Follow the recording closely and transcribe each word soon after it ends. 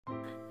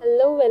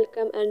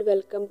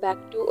welcome back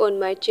to on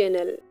my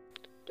channel.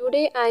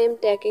 Today I am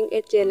taking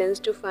a challenge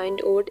to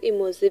find odd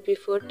emoji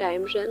before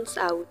time runs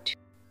out.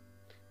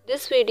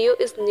 This video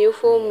is new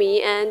for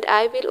me and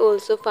I will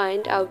also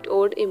find out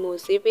odd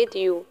emoji with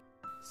you.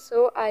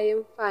 So I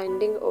am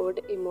finding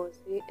odd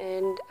emoji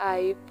and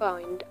I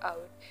find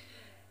out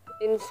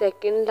in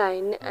second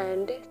line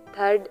and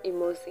third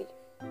emoji.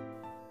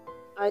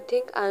 I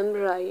think I am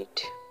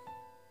right.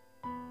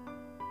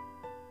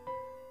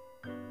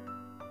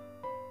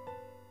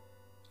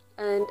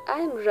 And I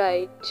am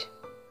right.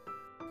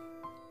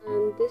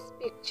 And this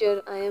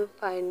picture I am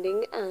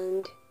finding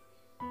and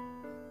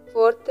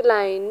fourth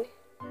line,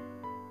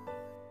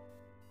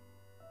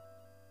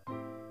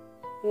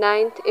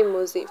 ninth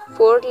emoji.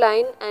 Fourth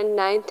line and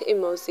ninth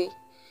emoji.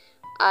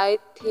 I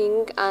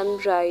think I'm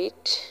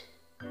right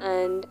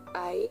and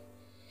I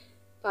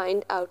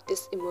find out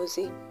this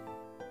emoji.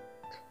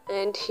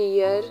 And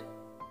here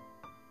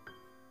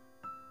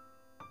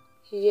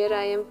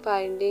I am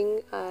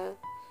finding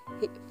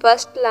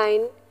first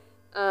line,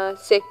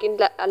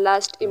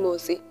 last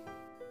emoji.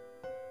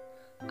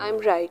 I'm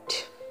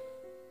right.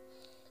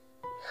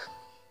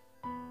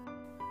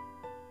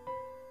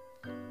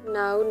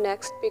 Now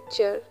next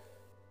picture,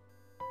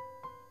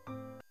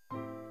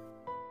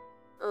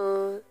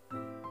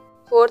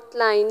 fourth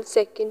line,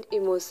 second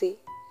emoji.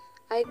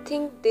 I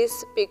think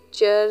these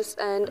pictures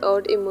and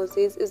odd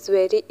emojis is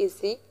very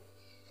easy.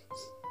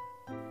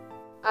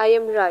 I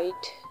am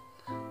right.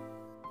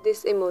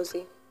 This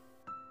emoji.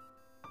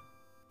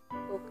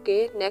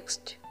 Okay,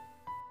 next.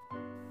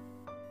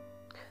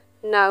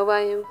 Now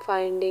I am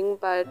finding,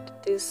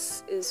 but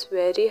this is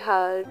very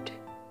hard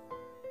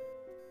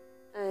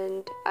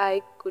and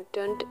I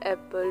couldn't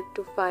able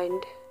to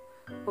find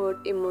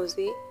odd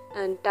emoji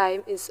and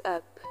time is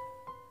up.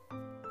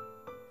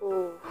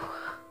 Oh,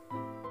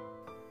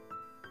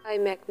 I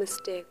make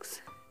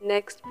mistakes.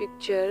 Next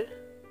picture,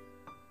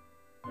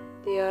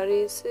 there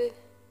is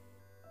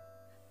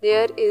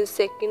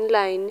second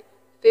line,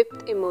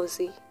 fifth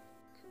emoji,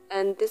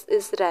 and this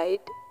is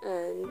right.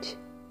 And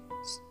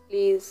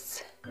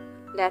please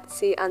let's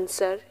see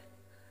answer,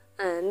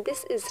 and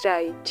this is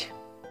right.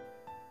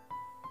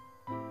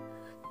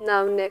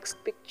 Now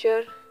next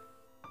picture,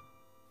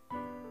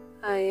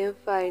 I am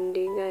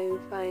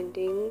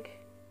finding.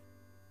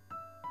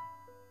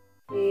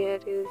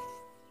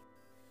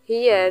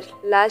 Here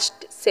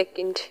last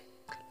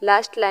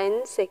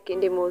line,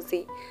 second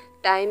emoji.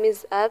 Time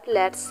is up.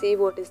 Let's see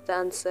what is the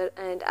answer,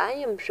 and I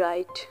am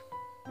right.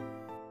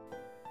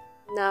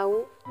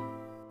 Now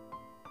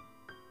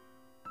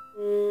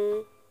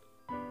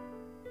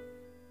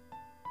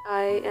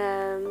I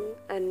am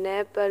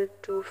unable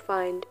to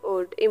find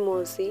odd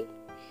emoji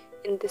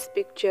in this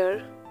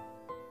picture.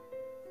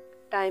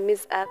 Time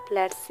is up.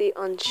 Let's see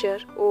answer.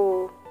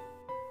 Oh,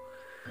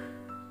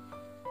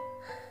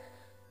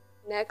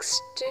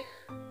 next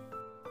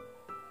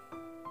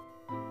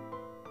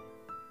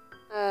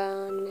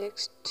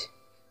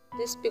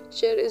this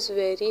picture is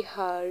very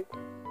hard,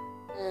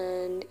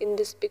 and in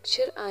this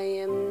picture I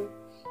am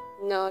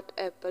not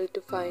able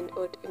to find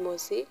odd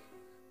emoji.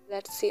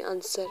 Let's see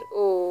answer.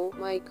 Oh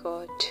my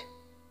god.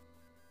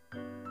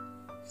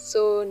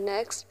 So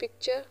next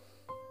picture,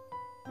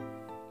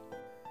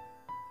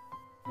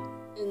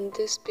 in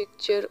this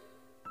picture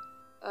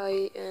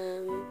I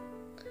am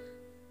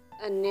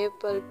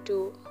unable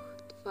to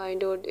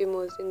find odd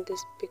emoji in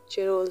this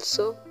picture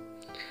also.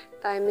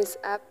 Time is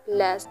up.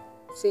 Let's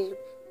see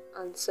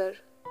answer.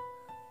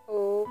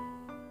 Oh,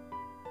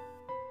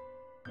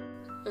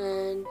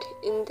 and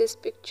in this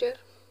picture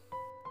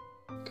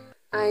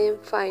I am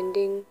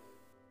finding,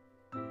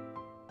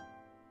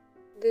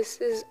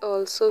 this is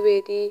also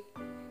very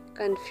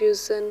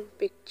confusion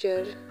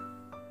picture.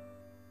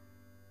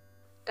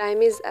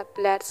 Time is up.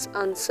 Let's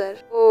answer.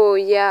 Oh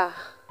yeah.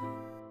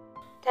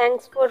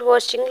 Thanks for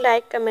watching.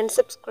 Like, comment,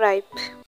 subscribe.